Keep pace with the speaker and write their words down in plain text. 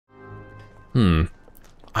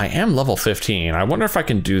I am level 15. I wonder if I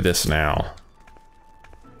can do this now.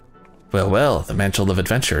 Well, well, the mantle of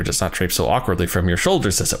adventure does not drape so awkwardly from your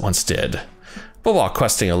shoulders as it once did. But while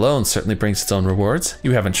questing alone certainly brings its own rewards,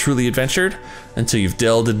 you haven't truly adventured until you've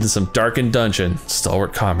delved into some darkened dungeon,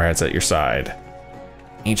 stalwart comrades at your side.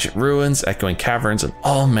 Ancient ruins, echoing caverns, and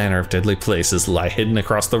all manner of deadly places lie hidden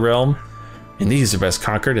across the realm, and these are best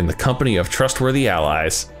conquered in the company of trustworthy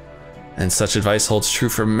allies. And such advice holds true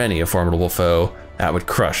for many a formidable foe that would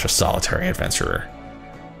crush a solitary adventurer.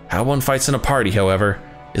 How one fights in a party, however,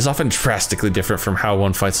 is often drastically different from how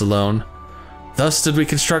one fights alone. Thus did we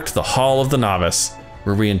construct the Hall of the Novice,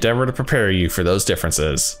 where we endeavor to prepare you for those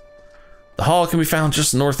differences. The hall can be found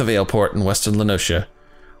just north of Aleport in western Lenocia.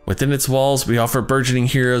 Within its walls, we offer burgeoning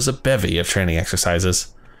heroes a bevy of training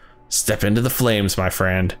exercises. Step into the flames, my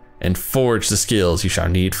friend, and forge the skills you shall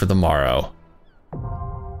need for the morrow.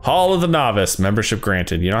 Hall of the Novice, membership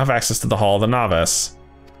granted. You don't have access to the Hall of the Novice.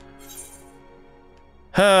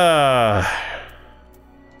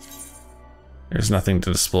 There's nothing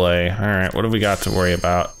to display. All right, what have we got to worry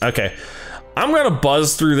about? Okay, I'm gonna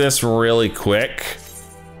buzz through this really quick.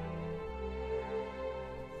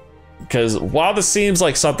 Because while this seems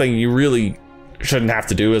like something you really shouldn't have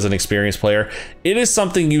to do as an experienced player, it is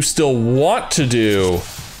something you still want to do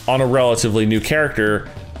on a relatively new character,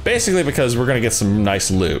 basically because we're gonna get some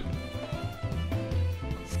nice loot.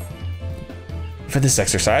 For this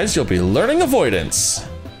exercise, you'll be learning avoidance.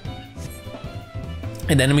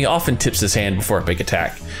 An enemy often tips his hand before a big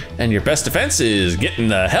attack, and your best defense is getting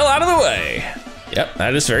the hell out of the way. Yep,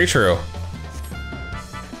 that is very true.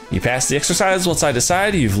 You pass the exercise once I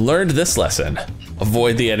decide you've learned this lesson.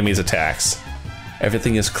 Avoid the enemy's attacks.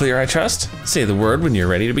 Everything is clear, I trust? Say the word when you're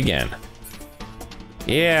ready to begin.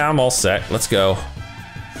 Yeah, I'm all set. Let's go.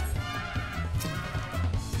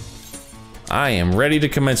 I am ready to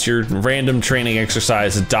commence your random training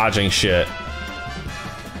exercise dodging shit.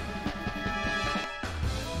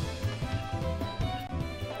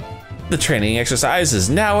 The training exercise is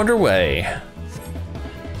now underway.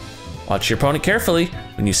 Watch your opponent carefully.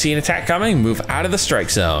 When you see an attack coming, move out of the strike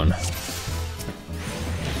zone.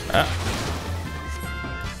 Can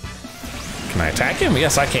I attack him?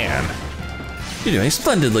 Yes, I can. You're doing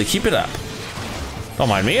splendidly, keep it up. Don't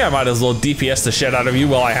mind me, I might as well DPS the shit out of you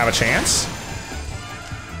while I have a chance.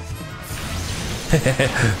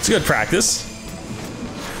 It's good practice.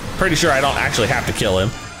 Pretty sure I don't actually have to kill him.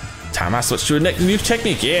 Time I switch to a new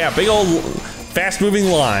technique. Yeah, big old fast moving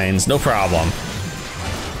lines, no problem.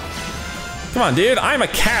 Come on, dude, I'm a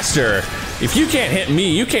caster. If you can't hit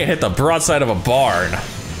me, you can't hit the broadside of a barn.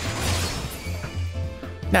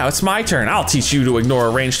 Now it's my turn. I'll teach you to ignore a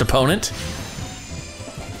ranged opponent.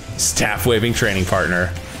 Staff waving training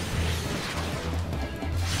partner.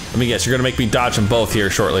 Let me guess, you're gonna make me dodge them both here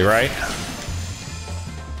shortly, right?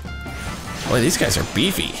 Boy, these guys are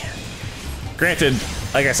beefy. Granted,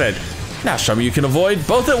 like I said, now show me you can avoid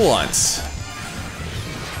both at once.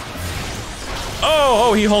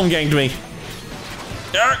 Oh, he home ganged me.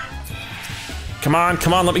 Come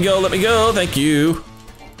on, let me go, thank you.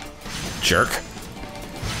 Jerk.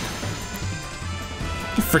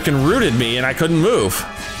 He freaking rooted me and I couldn't move.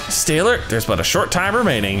 Stay alert, there's but a short time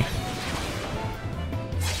remaining.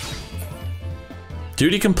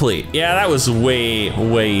 Duty complete. Yeah, that was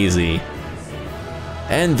way easy.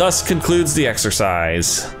 And thus concludes the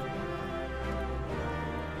exercise.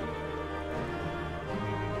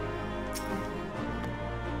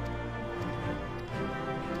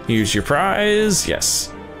 Here's your prize,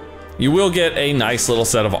 yes. You will get a nice little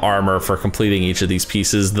set of armor for completing each of these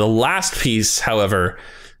pieces. The last piece, however,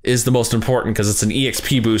 is the most important because it's an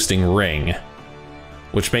EXP boosting ring,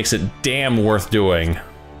 which makes it damn worth doing.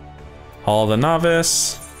 Hall of the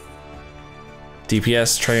Novice.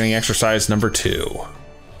 DPS training exercise number 2.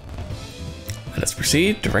 Let us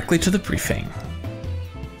proceed directly to the briefing.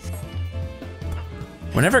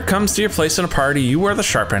 Whenever it comes to your place in a party, you are the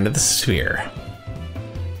sharp end of the spear.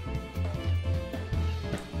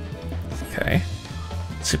 Okay.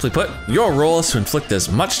 Simply put, your role is to inflict as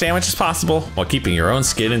much damage as possible while keeping your own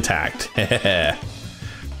skin intact. The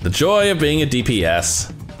joy of being a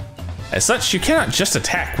DPS. As such, you cannot just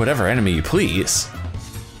attack whatever enemy you please.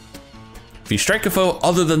 If you strike a foe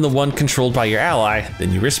other than the one controlled by your ally,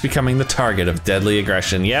 then you risk becoming the target of deadly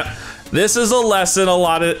aggression. Yep, this is a lesson a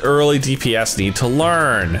lot of early DPS need to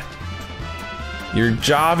learn. Your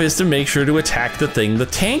job is to make sure to attack the thing the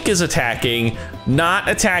tank is attacking, not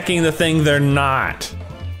attacking the thing they're not.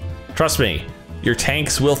 Trust me, your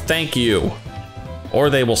tanks will thank you, or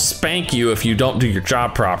they will spank you if you don't do your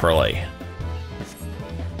job properly.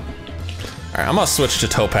 All right, I'm gonna switch to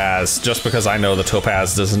Topaz just because I know the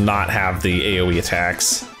Topaz does not have the AoE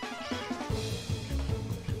attacks.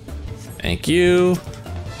 Thank you.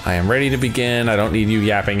 I am ready to begin. I don't need you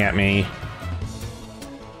yapping at me.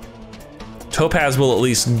 Topaz will at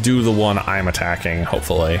least do the one I'm attacking,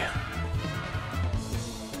 hopefully.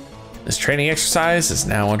 This training exercise is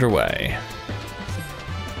now underway.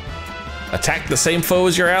 Attack the same foe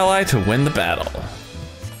as your ally to win the battle.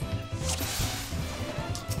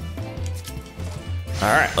 All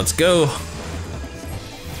right, let's go.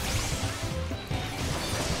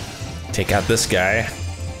 Take out this guy.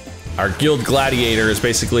 Our guild gladiator is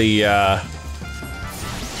basically acting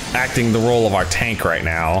the role of our tank right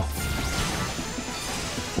now.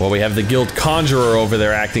 Well, we have the guild conjurer over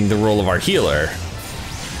there acting the role of our healer.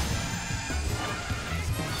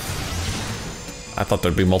 I thought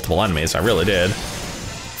there'd be multiple enemies, I really did.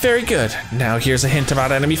 Very good, now here's a hint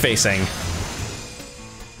about enemy facing.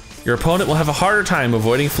 Your opponent will have a harder time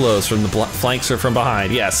avoiding flows from the flanks or from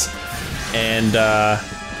behind, yes. And I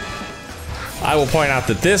will point out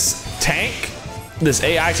that this tank, this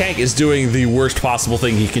AI tank, is doing the worst possible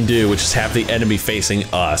thing he can do, which is have the enemy facing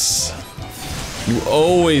us. You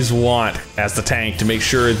always want, as the tank, to make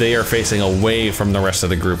sure they are facing away from the rest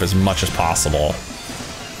of the group as much as possible.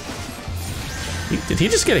 Did he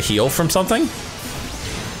just get a heal from something?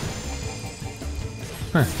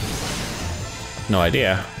 Huh. No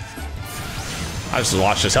idea. I just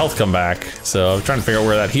watched his health come back, so I'm trying to figure out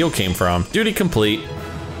where that heal came from. Duty complete.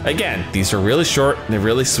 Again, these are really short, and they're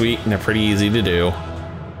really sweet, and they're pretty easy to do.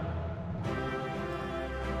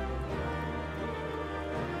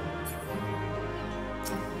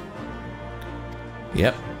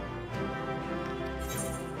 Yep.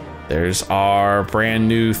 There's our brand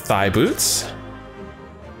new thigh boots.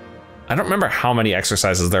 I don't remember how many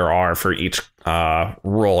exercises there are for each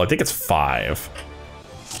role. I think it's 5.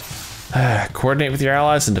 Coordinate with your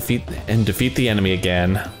allies and defeat the enemy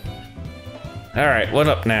again. All right, what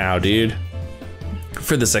up now, dude?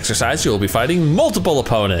 For this exercise, you will be fighting multiple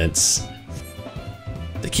opponents.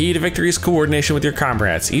 The key to victory is coordination with your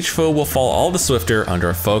comrades. Each foe will fall all the swifter under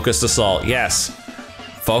a focused assault. Yes,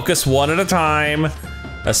 focus one at a time,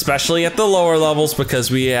 especially at the lower levels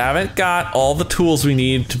because we haven't got all the tools we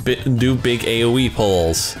need to do big AoE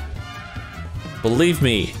pulls. Believe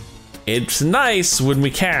me, it's nice when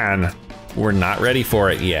we can. We're not ready for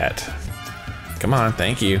it yet. Come on,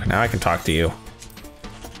 thank you. Now I can talk to you.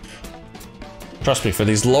 Trust me, for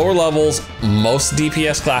these lower levels, most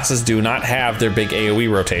DPS classes do not have their big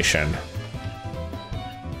AoE rotation.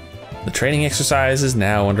 The training exercise is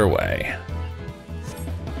now underway.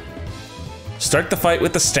 Start the fight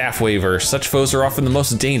with the staff waver. Such foes are often the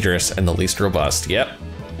most dangerous and the least robust. Yep.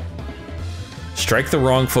 Strike the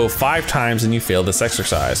wrong foe 5 times and you fail this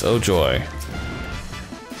exercise. Oh joy.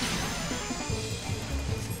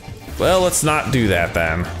 Well, let's not do that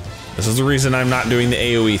then. This is the reason I'm not doing the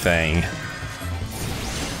AoE thing.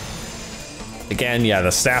 Again, yeah,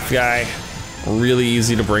 the staff guy, really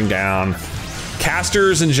easy to bring down.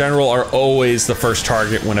 Casters in general are always the first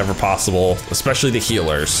target whenever possible, especially the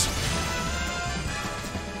healers.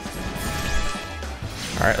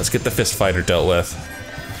 All right, let's get the fist fighter dealt with.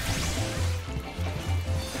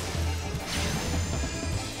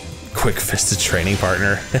 Quick-fisted training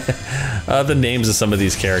partner. The names of some of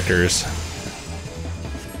these characters.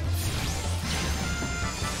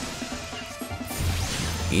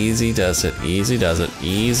 Easy does it, easy does it,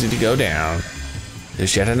 easy to go down.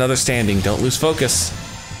 There's yet another standing, don't lose focus.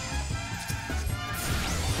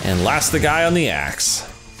 And last the guy on the axe.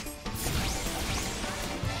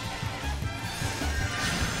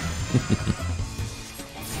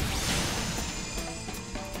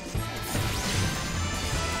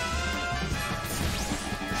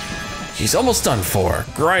 He's almost done for.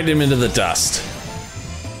 Grind him into the dust.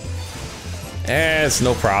 It's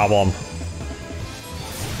no problem.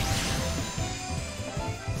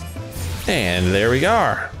 And there we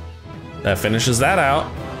are. That finishes that out.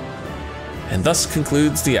 And thus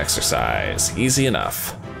concludes the exercise. Easy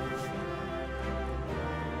enough.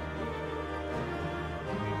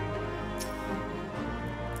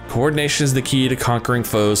 Coordination is the key to conquering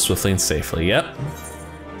foes swiftly and safely. Yep.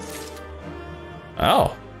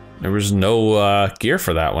 Oh. There was no gear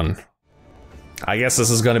for that one. I guess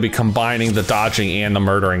this is going to be combining the dodging and the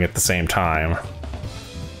murdering at the same time.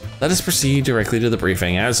 Let us proceed directly to the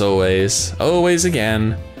briefing, as always. Always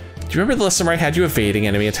again. Do you remember the lesson where I had you evading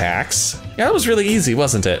enemy attacks? Yeah, that was really easy,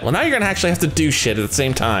 wasn't it? Well, now you're going to actually have to do shit at the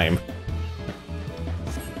same time.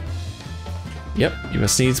 Yep, you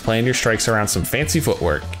must needs plan your strikes around some fancy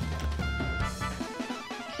footwork.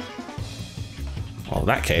 Well, in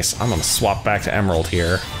that case, I'm going to swap back to Emerald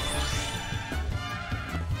here.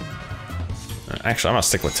 Actually, I'm gonna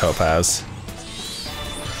stick with topaz.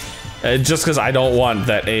 Just because I don't want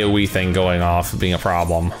that AoE thing going off being a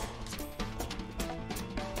problem.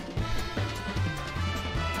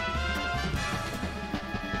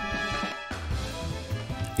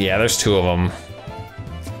 Yeah, there's two of them.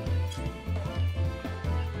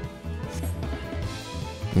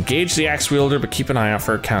 Engage the axe wielder, but keep an eye out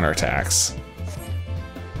for counterattacks.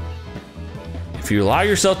 If you allow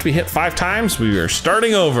yourself to be hit 5 times, we are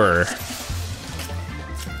starting over.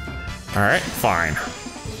 All right, fine.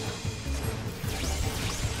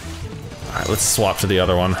 All right, let's swap to the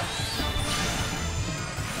other one.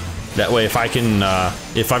 That way, if I can,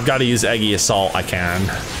 if I've got to use Eggy Assault, I can.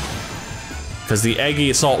 Because the Eggy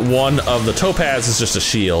Assault one of the topaz is just a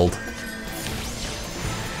shield.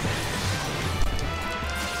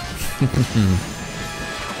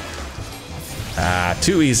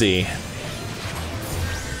 Too easy.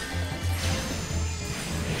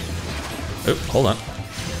 Oh, hold on.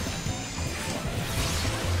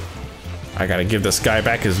 I gotta give this guy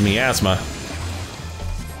back his miasma.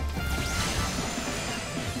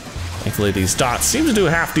 Thankfully, these dots seem to do a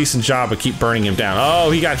half-decent job of keep burning him down. Oh,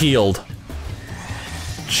 he got healed.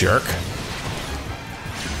 Jerk.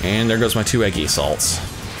 And there goes my 2 Eggy Assaults.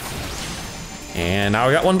 And now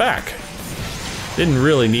I got one back. Didn't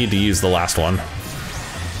really need to use the last one.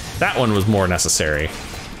 That one was more necessary.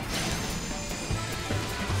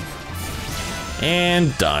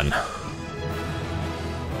 And done.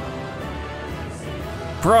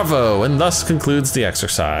 Bravo, and thus concludes the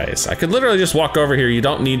exercise. I could literally just walk over here. You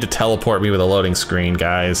don't need to teleport me with a loading screen,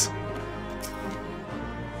 guys.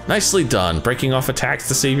 Nicely done. Breaking off attacks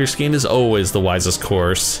to save your skin is always the wisest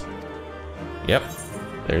course. Yep,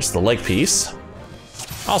 there's the leg piece.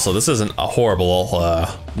 Also, this isn't a horrible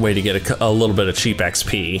way to get a little bit of cheap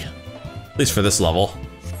XP, at least for this level.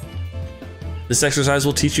 This exercise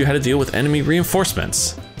will teach you how to deal with enemy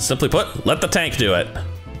reinforcements. Simply put, let the tank do it.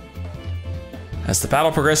 As the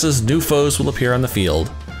battle progresses, new foes will appear on the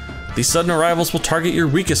field. These sudden arrivals will target your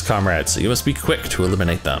weakest comrades, so you must be quick to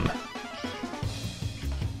eliminate them.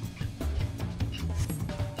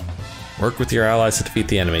 Work with your allies to defeat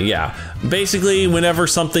the enemy. Yeah, basically whenever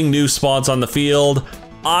something new spawns on the field,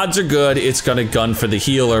 odds are good it's gonna gun for the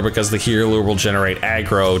healer because the healer will generate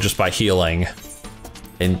aggro just by healing.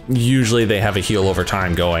 And usually they have a heal over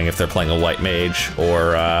time going if they're playing a white mage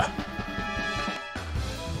or an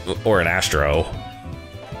Astro.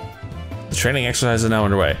 The training exercise is now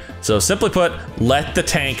underway. So simply put, let the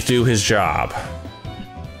tank do his job.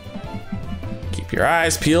 Keep your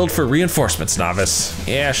eyes peeled for reinforcements, Novice.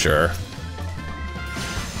 Yeah, sure.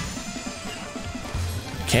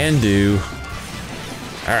 Can do.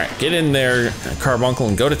 All right, get in there, Carbuncle,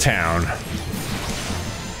 and go to town.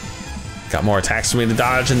 Got more attacks for me to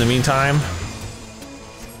dodge in the meantime.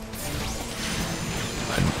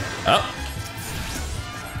 Oh.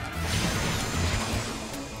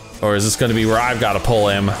 Or is this gonna be where I've gotta pull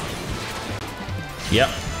him? Yep.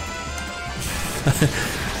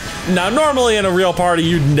 Now, normally in a real party,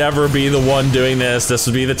 you'd never be the one doing this. This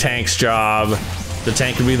would be the tank's job. The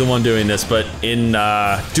tank would be the one doing this, but in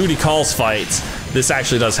duty calls fights, this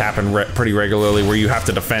actually does happen pretty regularly where you have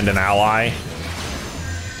to defend an ally.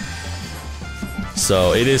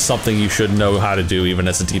 So it is something you should know how to do even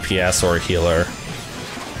as a DPS or a healer.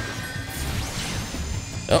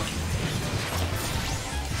 Oh.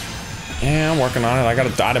 Yeah, I'm working on it. I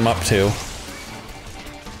gotta dot him up too.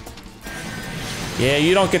 Yeah,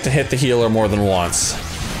 you don't get to hit the healer more than once.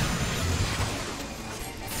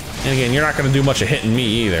 And again, you're not gonna do much of hitting me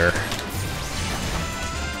either.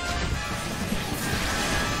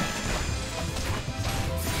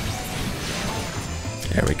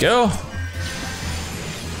 There we go.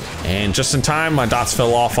 And just in time, my dots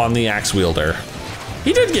fell off on the axe wielder.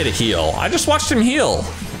 He did get a heal. I just watched him heal.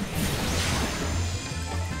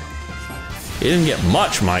 He didn't get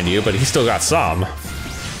much, mind you, but he still got some.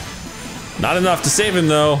 Not enough to save him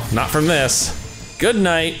though, not from this. Good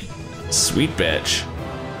night, sweet bitch.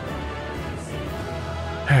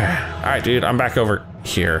 All right, dude, I'm back over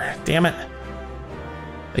here. Damn it.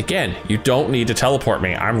 Again, you don't need to teleport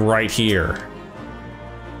me. I'm right here.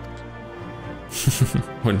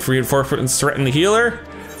 When reinforcements threaten the healer.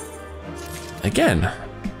 Again,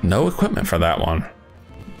 no equipment for that one.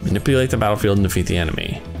 Manipulate the battlefield and defeat the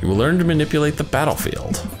enemy. You will learn to manipulate the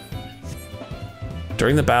battlefield.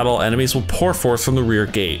 During the battle, enemies will pour forth from the rear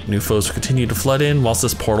gate. New foes will continue to flood in whilst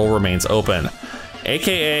this portal remains open.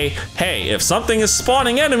 AKA, hey, if something is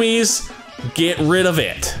spawning enemies, get rid of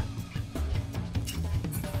it.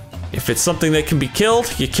 If it's something that can be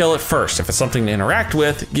killed, you kill it first. If it's something to interact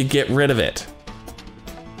with, you get rid of it.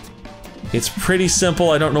 It's pretty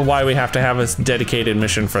simple. I don't know why we have to have a dedicated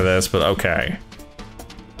mission for this, but okay.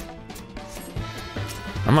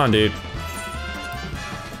 Come on, dude.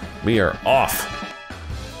 We are off.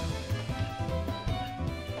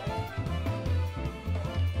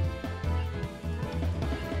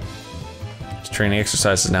 This training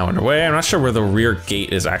exercise is now underway. I'm not sure where the rear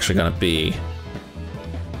gate is actually gonna be.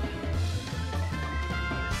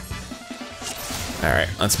 All right,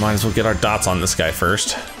 let's might as well get our dots on this guy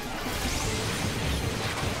first.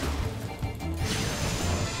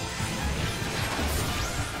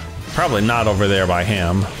 Probably not over there by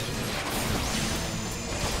him.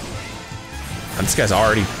 And this guy's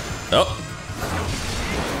already, oh.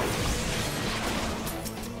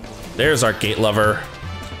 There's our gate lover.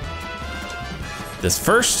 This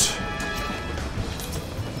first.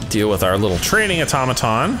 Deal with our little training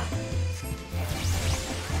automaton.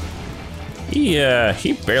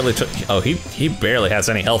 He barely took, oh, he barely has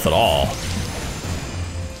any health at all.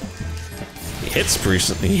 He hits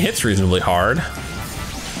reasonably hard.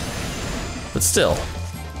 But still.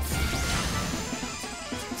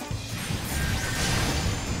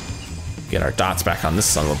 Get our dots back on this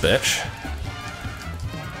son of a bitch.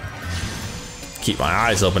 Keep my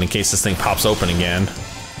eyes open in case this thing pops open again.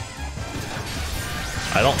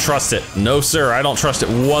 I don't trust it. No, sir, I don't trust it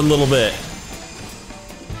one little bit.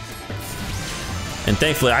 And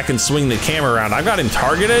thankfully I can swing the camera around. I've got him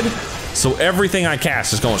targeted, so everything I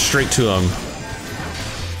cast is going straight to him.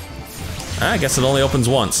 I guess it only opens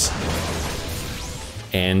once.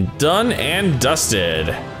 And done and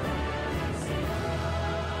dusted.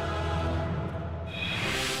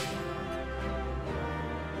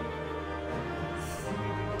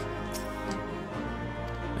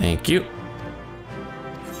 Thank you.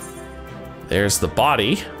 There's the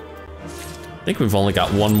body. I think we've only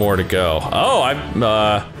got one more to go. Oh,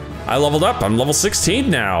 I leveled up. I'm level 16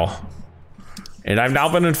 now. And I've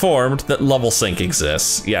now been informed that level sync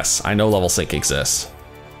exists. Yes, I know level sync exists.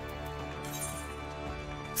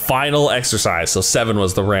 Final exercise, so 7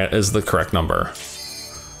 was is the correct number.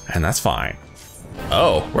 And that's fine.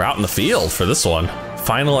 Oh, we're out in the field for this one.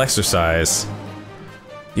 Final exercise.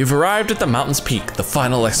 You've arrived at the mountain's peak, the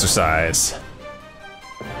final exercise.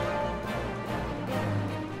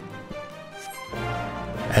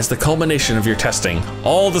 As the culmination of your testing,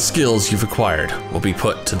 all the skills you've acquired will be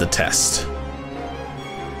put to the test.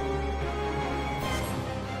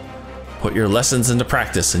 Put your lessons into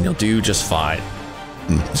practice and you'll do just fine.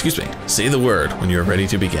 Excuse me, say the word when you're ready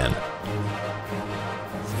to begin.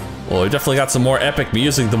 Well, we definitely got some more epic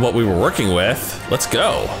music than what we were working with. Let's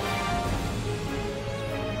go.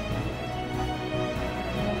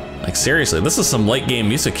 Like seriously, this is some late game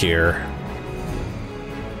music here.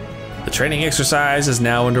 The training exercise is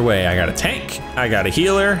now underway. I got a tank, I got a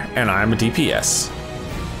healer, and I'm a DPS.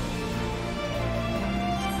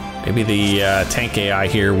 Maybe the tank AI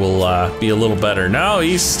here will be a little better. No,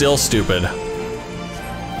 he's still stupid.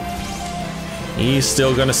 He's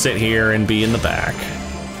still gonna sit here and be in the back.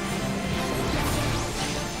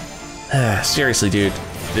 Seriously, dude,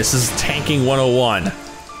 this is tanking 101.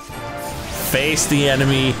 Face the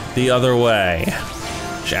enemy the other way.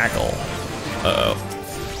 Jackal. Uh-oh.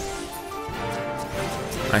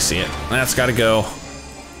 I see it. That's gotta go.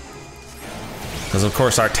 Because of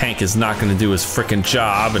course our tank is not gonna do his frickin'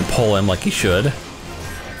 job and pull him like he should.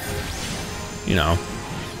 You know.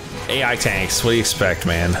 AI tanks, what do you expect,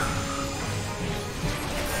 man?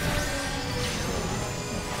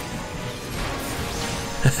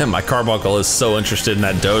 My carbuncle is so interested in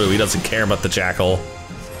that dodo, he doesn't care about the jackal.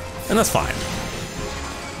 And that's fine.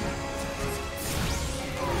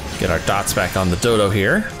 Get our dots back on the dodo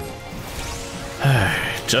here.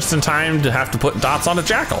 Just in time to have to put dots on a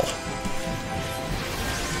jackal.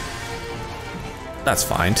 That's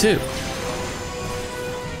fine too.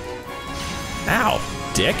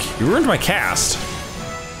 Ow, dick, you ruined my cast.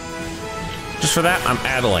 Just for that, I'm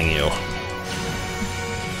addling you.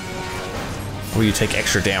 Will you take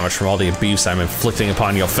extra damage from all the abuse I'm inflicting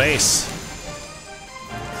upon your face?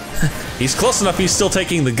 He's close enough, he's still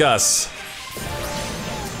taking the Gus.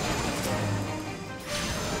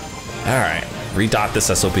 Alright, redot this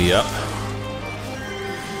SOB up.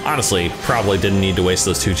 Honestly, probably didn't need to waste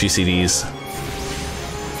those 2 GCDs.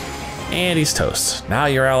 And he's toast. Now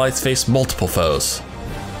your allies face multiple foes.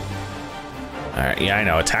 Alright, yeah, I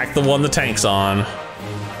know. Attack the one the tank's on.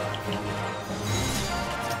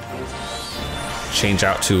 Change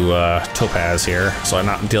out to Topaz here, so I'm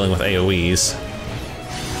not dealing with AoEs.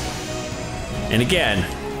 And again,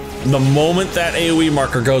 the moment that AoE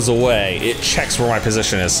marker goes away, it checks where my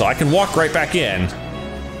position is, so I can walk right back in.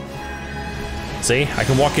 See, I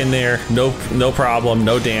can walk in there, no problem,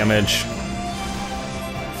 no damage.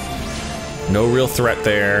 No real threat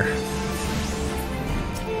there.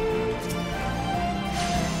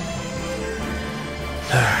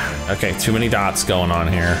 Okay, too many dots going on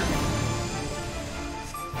here.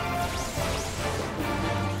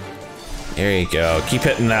 There you go. Keep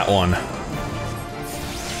hitting that one.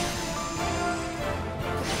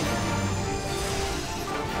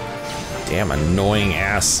 Damn annoying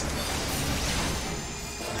ass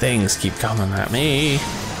things keep coming at me.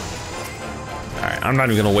 Alright, I'm not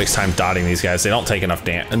even gonna waste time dotting these guys. They don't take enough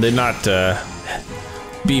damage, and they're not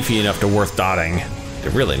beefy enough to worth dotting.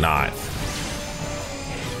 They're really not.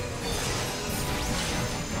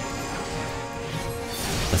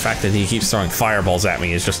 The fact that he keeps throwing fireballs at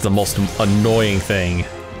me is just the most annoying thing.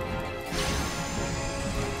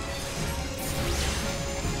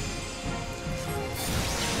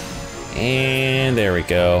 And there we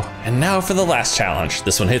go. And now for the last challenge.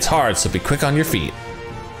 This one hits hard, so be quick on your feet.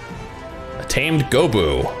 A tamed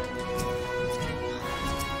Gobu.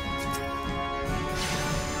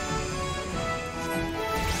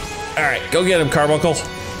 Alright, go get him, Carbuncle.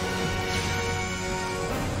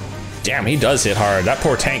 Damn, he does hit hard. That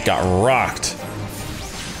poor tank got rocked.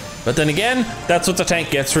 But then again, that's what the tank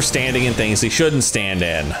gets for standing in things he shouldn't stand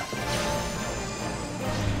in.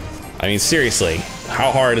 I mean, seriously,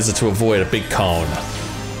 how hard is it to avoid a big cone?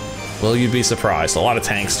 Well, you'd be surprised. A lot of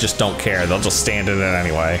tanks just don't care. They'll just stand in it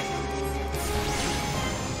anyway.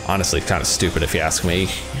 Honestly, kind of stupid if you ask me.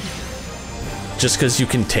 Just because you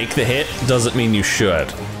can take the hit doesn't mean you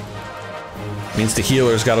should. It means the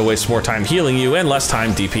healer's got to waste more time healing you and less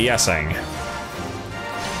time DPSing.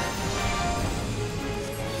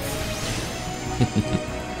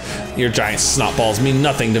 Your giant snot balls mean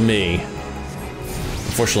nothing to me.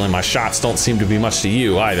 Unfortunately, my shots don't seem to be much to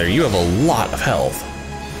you either. You have a lot of health.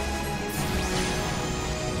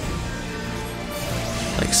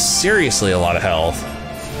 Like, seriously a lot of health.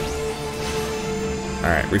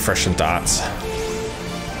 Alright, refresh some dots.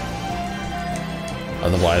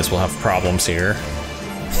 Otherwise, we'll have problems here.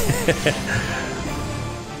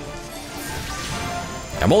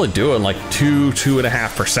 I'm only doing like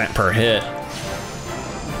 2.5% per hit.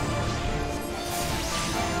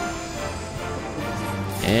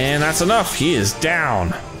 And that's enough. He is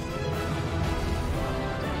down.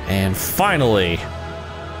 And finally,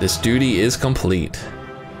 this duty is complete.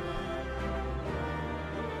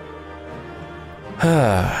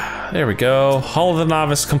 There we go. Hall of the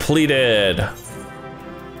Novice completed.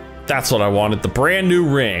 That's what I wanted, the brand new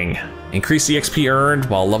ring. Increase the XP earned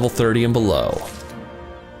while level 30 and below.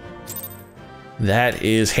 That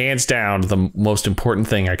is hands down the most important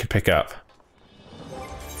thing I could pick up.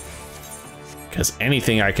 Because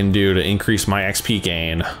anything I can do to increase my XP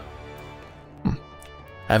gain. I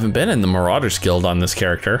haven't been in the Marauders Guild on this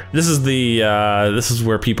character. This is this is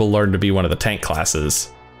where people learn to be one of the tank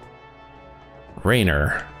classes.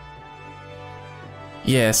 Raynor.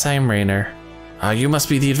 Yes, I'm Raynor. You must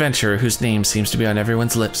be the adventurer whose name seems to be on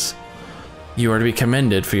everyone's lips. You are to be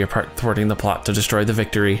commended for your part thwarting the plot to destroy the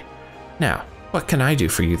victory. Now, what can I do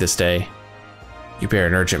for you this day? You bear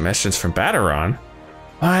an urgent message from Bahamut.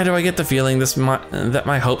 Why do I get the feeling that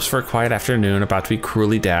my hopes for a quiet afternoon are about to be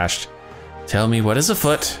cruelly dashed? Tell me what is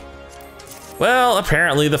afoot? Well,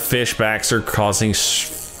 apparently the fishbacks are causing,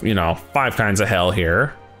 5 kinds of hell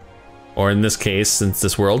here. Or in this case, since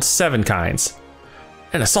this world, 7 kinds.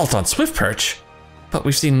 An assault on Swiftperch? But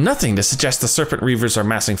we've seen nothing to suggest the Serpent Reavers are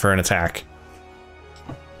massing for an attack.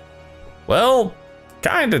 Well,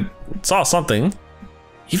 kinda saw something.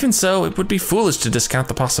 Even so, it would be foolish to discount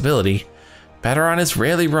the possibility. Bahamut is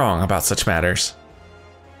rarely wrong about such matters.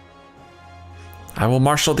 I will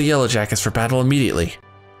marshal the Yellow Jackets for battle immediately.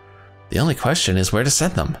 The only question is where to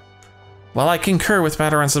send them. While I concur with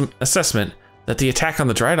Bahamut's assessment that the attack on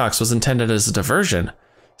the Drydocks was intended as a diversion,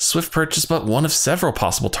 Swiftperch is but one of several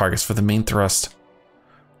possible targets for the main thrust.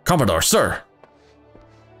 Commodore, sir!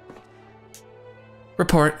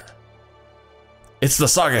 Report. It's the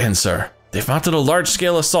Sagahin, sir. They've mounted a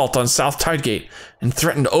large-scale assault on South Tidegate and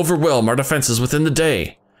threatened to overwhelm our defenses within the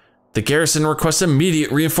day. The garrison requests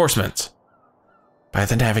immediate reinforcements. By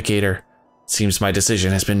the Navigator, it seems my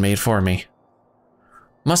decision has been made for me.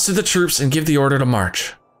 Muster the troops and give the order to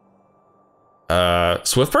march.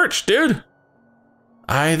 Swiftperch, dude?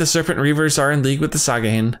 The Serpent Reavers are in league with the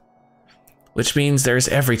Sagahin, which means there is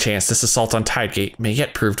every chance this assault on Tidegate may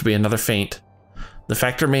yet prove to be another feint. The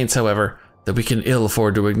fact remains, however, that we can ill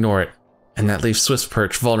afford to ignore it, and that leaves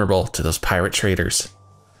Swiftperch vulnerable to those pirate traders.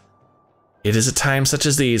 It is at times such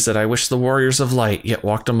as these that I wish the warriors of light yet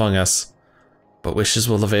walked among us, but wishes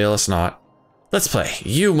will avail us not. Let's play.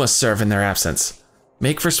 You must serve in their absence.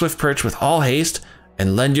 Make for Swiftperch with all haste,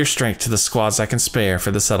 and lend your strength to the squads I can spare for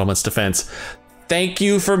the settlement's defense. Thank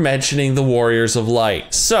you for mentioning the Warriors of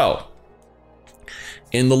Light. So,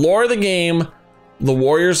 in the lore of the game, the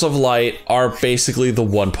Warriors of Light are basically the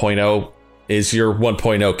 1.0, is your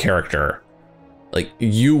 1.0 character. Like,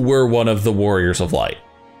 you were one of the Warriors of Light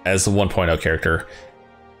as the 1.0 character.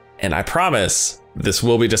 And I promise this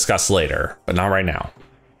will be discussed later, but not right now.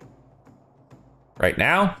 Right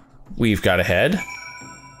now, we've got to head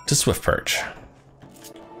to Swiftperch.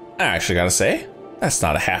 I actually gotta say, that's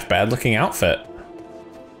not a half bad looking outfit.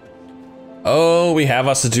 Oh, we have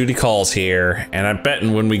us a duty calls here, and I'm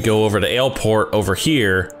betting when we go over to Aleport over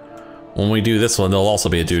here, when we do this one, there'll also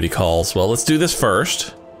be a duty calls. Well, let's do this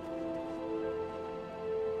first.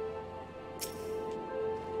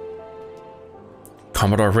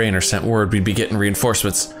 Commodore Raynor sent word we'd be getting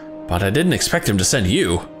reinforcements, but I didn't expect him to send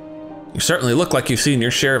you. You certainly look like you've seen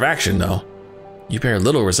your share of action, though. You bear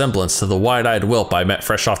little resemblance to the wide-eyed whelp I met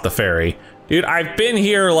fresh off the ferry. Dude, I've been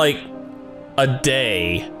here like a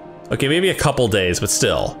day. Okay, maybe a couple days, but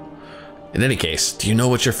still. In any case, do you know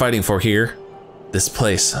what you're fighting for here? This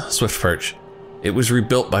place, Swiftperch. It was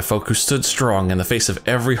rebuilt by folk who stood strong in the face of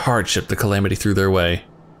every hardship the Calamity threw their way.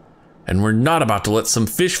 And we're not about to let some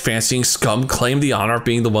fish-fancying scum claim the honor of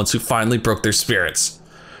being the ones who finally broke their spirits.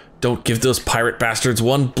 Don't give those pirate bastards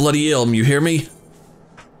one bloody ilm, you hear me?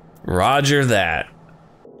 Roger that.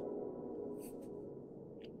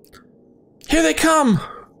 Here they come!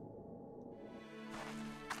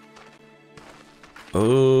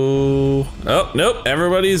 Oh, nope,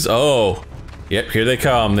 everybody's, yep, here they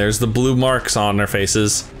come. There's the blue marks on their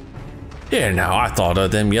faces. Here now, I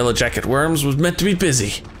thought them yellow jacket worms was meant to be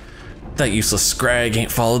busy. That useless scrag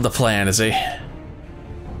ain't followed the plan, has he?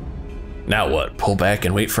 Now what, pull back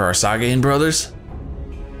and wait for our Sagain brothers?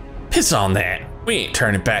 Piss on that, we ain't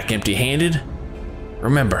turning back empty-handed.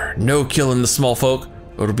 Remember, no killing the small folk,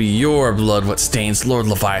 or it'll be your blood what stains Lord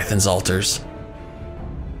Leviathan's altars.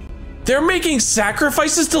 They're making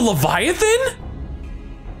sacrifices to Leviathan?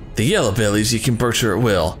 The yellow bellies you can butcher at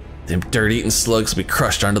will. Them dirt-eating slugs will be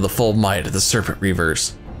crushed under the full might of the serpent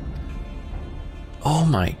reavers. Oh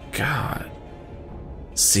my god.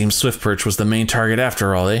 Seems Swiftperch was the main target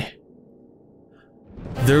after all, eh?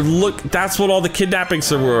 That's what all the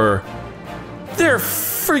kidnappings were. They're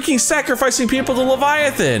freaking sacrificing people to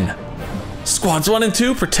Leviathan. Squads 1 and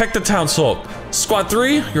 2, protect the townsfolk. Squad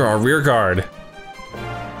 3, you're our rear guard.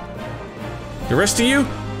 The rest of you,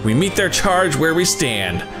 we meet their charge where we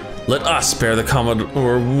stand. Let us bear the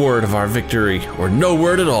Commodore word of our victory, or no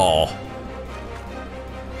word at all.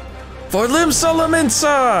 For Lim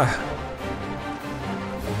Salaminsa!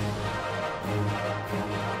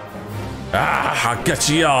 Ah, I'll get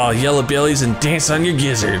you all, yellow bellies, and dance on your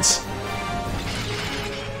gizzards.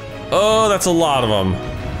 Oh, that's a lot of them.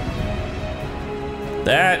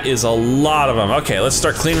 That is a lot of them. Okay, let's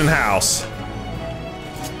start cleaning house.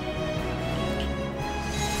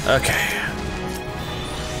 Okay.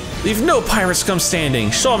 Leave no pirate scum standing.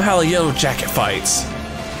 Show them how a yellow jacket fights.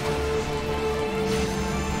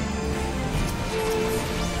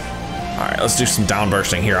 All right, let's do some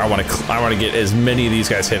downbursting here. I want to get as many of these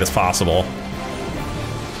guys hit as possible.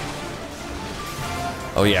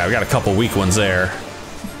 Oh yeah, we got a couple weak ones there.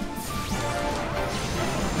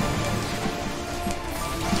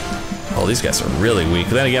 Oh, these guys are really weak.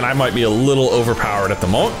 Then again, I might be a little overpowered at the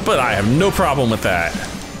moment, but I have no problem with that.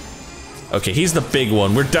 Okay, he's the big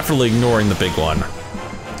one. We're definitely ignoring the big one.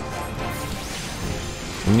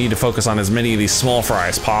 We need to focus on as many of these small fry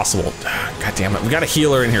as possible. God damn it, we got a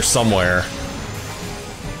healer in here somewhere.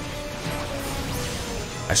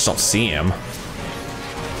 I just don't see him.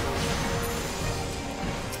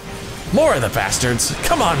 More of the bastards.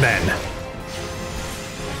 Come on then.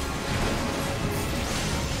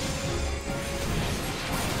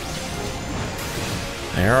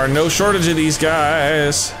 There are no shortage of these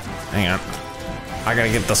guys. Hang on. I gotta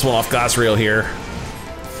get this one off glass reel here.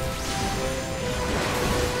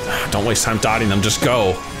 Don't waste time dotting them, just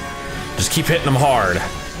go. Just keep hitting them hard.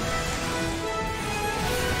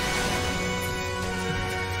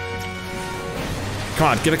 Come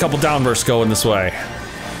on, get a couple downbursts going this way.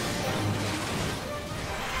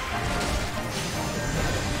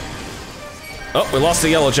 Oh, we lost the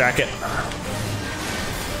yellow jacket.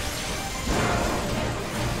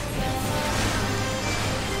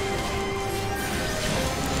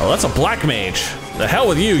 Oh, that's a black mage. The hell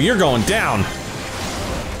with you, you're going down.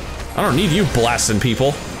 I don't need you blasting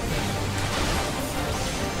people.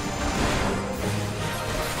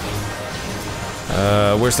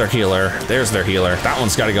 Where's their healer? There's their healer. That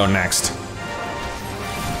one's gotta go next.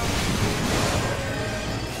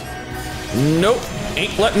 Nope,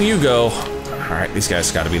 ain't letting you go. All right, these guys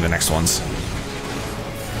got to be the next ones.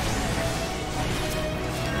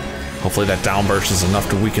 Hopefully that downburst is enough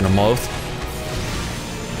to weaken them both.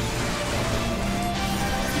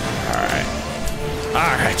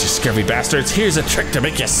 All right, you scurvy bastards. Here's a trick to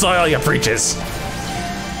make you soil your breeches.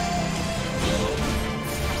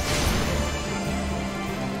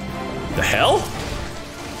 The hell?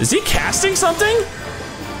 Is he casting something?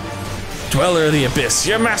 Dweller of the Abyss,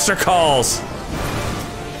 your master calls.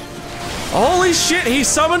 Holy shit, he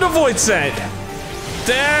summoned a void scent.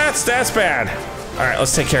 That's bad. All right,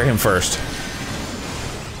 let's take care of him first.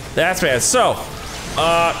 That's bad. So,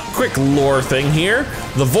 quick lore thing here.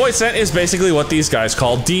 The void scent is basically what these guys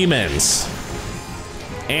call demons.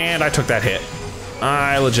 And I took that hit.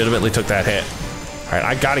 I legitimately took that hit. All right,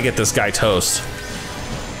 I gotta get this guy toast.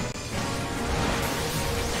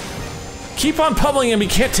 Keep on pummeling him, he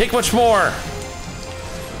can't take much more.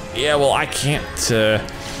 Yeah, well, I can't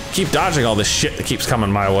keep dodging all this shit that keeps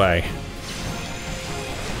coming my way.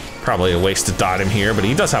 Probably a waste to dot him here, but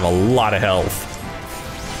he does have a lot of health.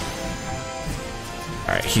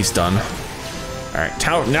 All right, he's done. All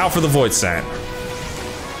right, now for the void scent.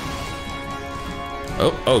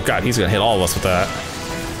 Oh God, he's gonna hit all of us with that.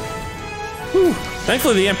 Whew.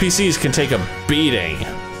 Thankfully, the NPCs can take a beating.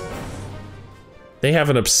 They have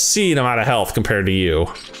an obscene amount of health compared to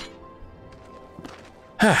you.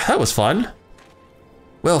 That was fun.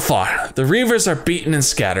 Well fought. The Reavers are beaten and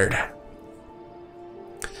scattered.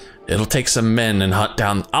 I'll take some men and hunt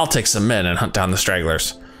down the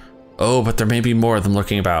stragglers. Oh, but there may be more of them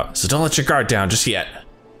lurking about, so don't let your guard down just yet.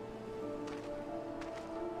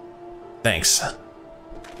 Thanks.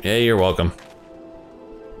 Yeah, you're welcome.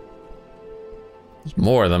 There's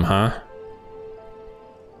more of them, huh?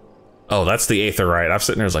 Oh, that's the Aetherite. I'm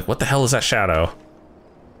sitting there like, what the hell is that shadow?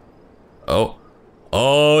 Oh,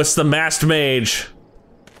 it's the masked mage.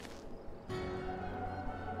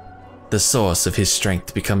 The source of his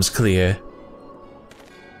strength becomes clear.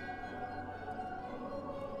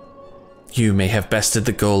 You may have bested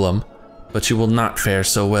the golem, but you will not fare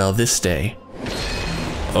so well this day.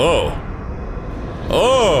 Oh,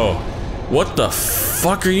 what the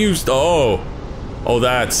fuck are you? Oh,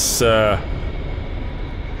 that's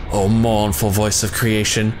Oh, mournful voice of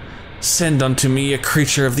creation, send unto me a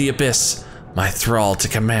creature of the abyss, my thrall to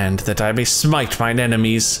command, that I may smite mine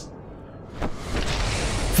enemies.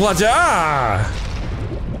 Flaja!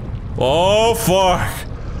 Oh, fuck.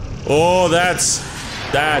 Oh, that's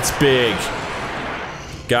big.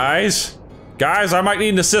 Guys, I might need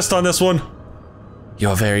an assist on this one.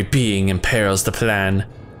 Your very being imperils the plan.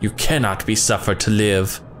 You cannot be suffered to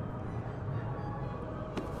live.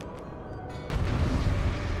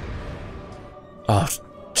 Oh,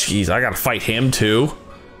 jeez, I gotta fight him too.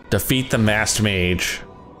 Defeat the masked mage.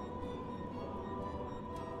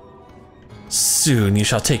 Soon you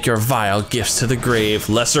shall take your vile gifts to the grave,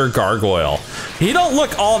 lesser gargoyle. He don't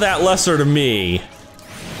look all that lesser to me.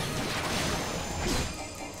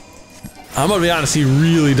 I'm gonna be honest, he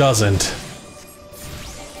really doesn't.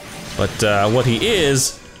 But what he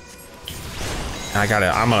is, I'm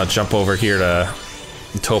gonna jump over here to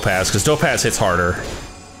Topaz, because Topaz hits harder.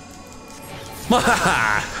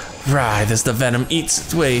 Writhe as the venom eats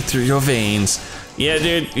its way through your veins. Yeah,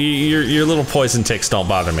 dude, your little poison ticks don't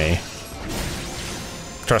bother me.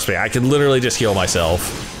 Trust me, I could literally just heal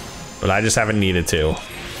myself, but I just haven't needed to.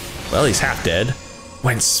 Well, he's half dead.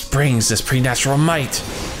 Whence springs this preternatural might?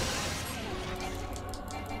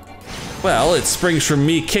 Well, it springs from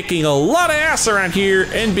me kicking a lot of ass around here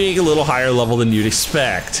and being a little higher level than you'd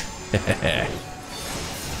expect.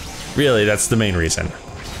 Really, that's the main reason.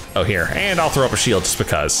 Oh, here, and I'll throw up a shield just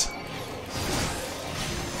because.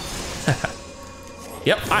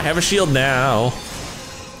 Yep, I have a shield now.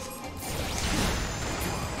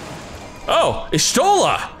 Oh,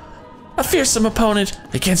 Ishtola! A fearsome opponent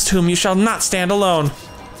against whom you shall not stand alone.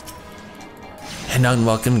 An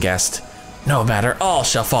unwelcome guest. No matter, all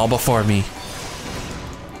shall fall before me.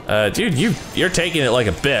 Dude, you're taking it like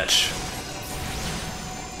a bitch.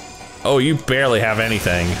 Oh, you barely have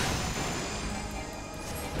anything.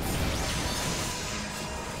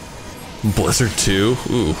 Blizzard 2?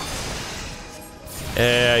 Ooh.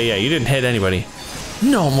 Yeah, you didn't hit anybody.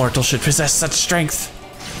 No mortal should possess such strength.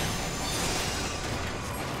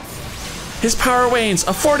 His power wanes,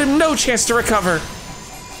 afford him no chance to recover.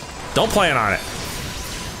 Don't plan on it.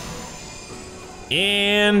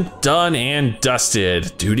 And done and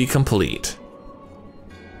dusted. Duty complete.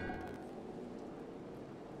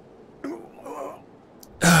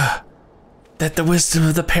 That the wisdom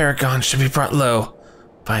of the Paragon should be brought low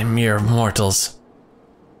by mere mortals.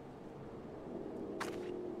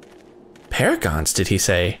 Paragons, did he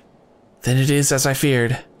say? Then it is as I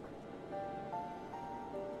feared.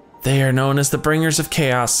 They are known as the Bringers of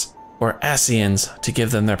Chaos, or Ascians, to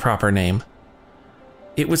give them their proper name.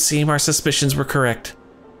 It would seem our suspicions were correct.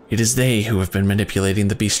 It is they who have been manipulating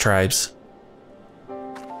the beast tribes.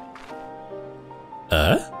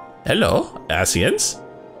 Hello, Ascians?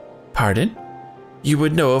 Pardon? You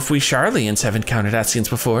would know if we Charlians have encountered Ascians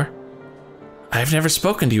before. I have never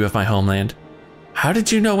spoken to you of my homeland. How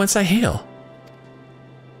did you know whence I hail?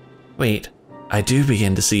 Wait, I do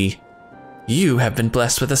begin to see. You have been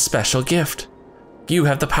blessed with a special gift. You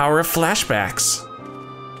have the power of flashbacks.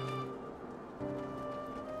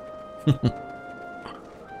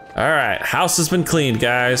 Alright, house has been cleaned,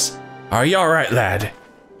 guys. Are you alright, lad?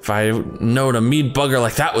 If I known a mean bugger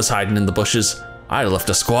like that was hiding in the bushes, I'd have left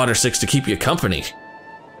a squad or 6 to keep you company.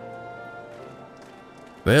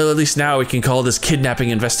 Well, at least now we can call this kidnapping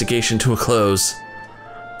investigation to a close.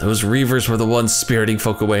 Those reavers were the ones spiriting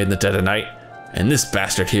folk away in the dead of night, and this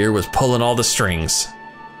bastard here was pulling all the strings.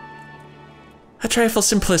 A trifle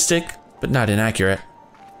simplistic, but not inaccurate.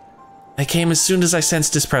 I came as soon as I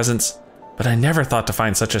sensed his presence, but I never thought to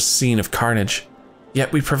find such a scene of carnage.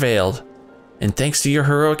 Yet we prevailed, and thanks to your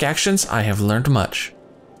heroic actions, I have learned much.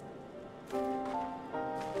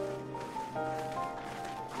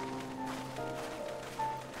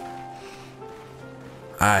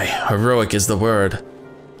 Aye, heroic is the word.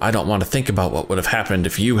 I don't want to think about what would have happened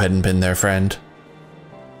if you hadn't been there, friend.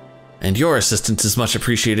 And your assistance is much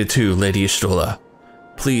appreciated too, Lady Y'shtola.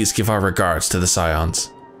 Please give our regards to the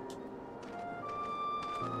Scions.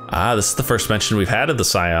 Ah, this is the first mention we've had of the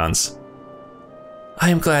Scions. I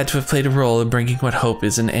am glad to have played a role in bringing what hope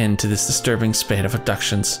is an end to this disturbing spate of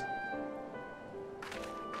abductions.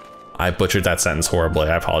 I butchered that sentence horribly,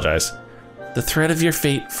 I apologize. The thread of your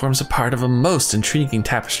fate forms a part of a most intriguing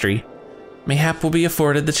tapestry. Mayhap we'll be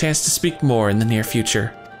afforded the chance to speak more in the near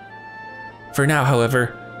future. For now,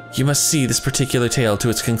 however, you must see this particular tale to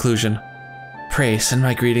its conclusion. Pray send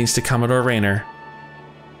my greetings to Commodore Raynor.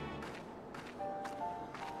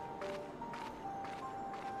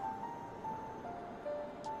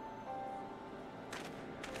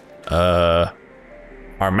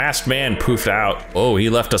 Our masked man poofed out. Oh, he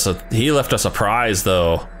left us a prize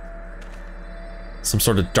though. Some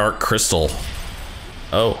sort of dark crystal.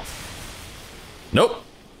 Oh. Nope.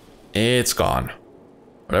 It's gone.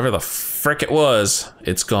 Whatever the frick it was,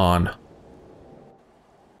 it's gone.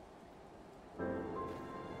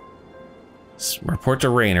 Let's report to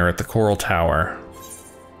Raynor at the Coral Tower.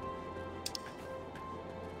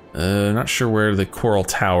 Not sure where the Coral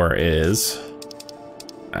Tower is.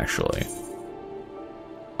 Actually.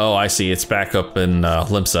 Oh, I see. It's back up in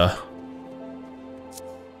Limsa.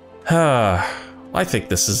 I think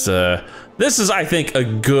this is I think a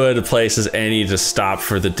good place as any to stop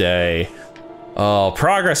for the day. Oh,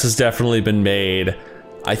 progress has definitely been made.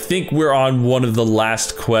 I think we're on one of the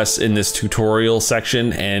last quests in this tutorial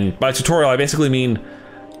section, and by tutorial I basically mean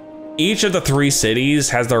each of the 3 cities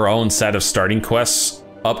has their own set of starting quests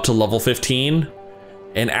up to level 15,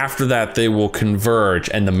 and after that they will converge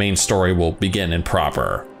and the main story will begin in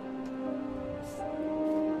proper.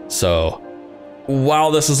 So,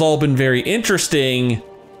 while this has all been very interesting,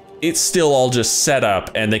 it's still all just set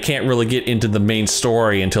up and they can't really get into the main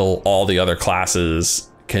story until all the other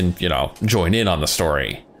classes can, you know, join in on the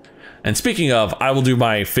story. And speaking of, I will do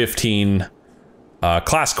my 15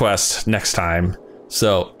 class quest next time.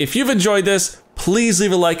 So if you've enjoyed this, please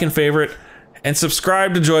leave a like and favorite and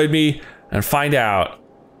subscribe to join me and find out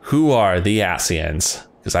who are the Ascians.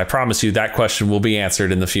 Because I promise you that question will be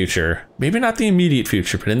answered in the future. Maybe not the immediate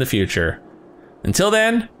future, but in the future. Until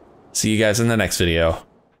then, see you guys in the next video.